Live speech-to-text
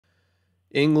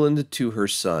England to Her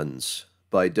Sons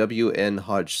by W. N.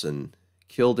 Hodgson,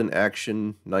 killed in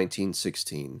action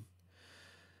 1916.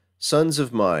 Sons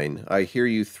of mine, I hear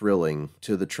you thrilling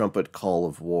to the trumpet call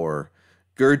of war.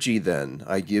 Gird ye then,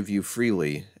 I give you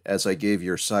freely, as I gave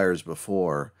your sires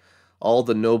before. All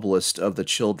the noblest of the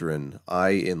children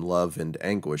I in love and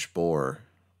anguish bore.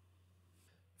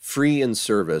 Free in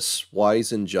service,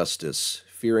 wise in justice,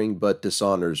 fearing but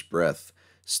dishonor's breath,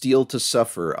 steel to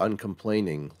suffer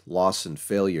uncomplaining, loss and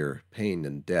failure, pain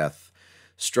and death,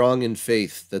 strong in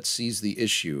faith that sees the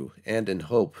issue, and in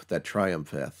hope that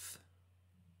triumpheth.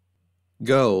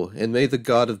 Go, and may the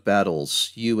God of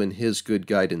battles you in his good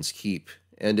guidance keep,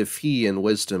 and if he in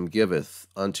wisdom giveth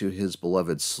unto his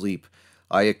beloved sleep,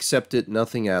 I accept it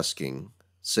nothing asking,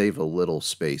 save a little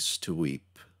space to weep.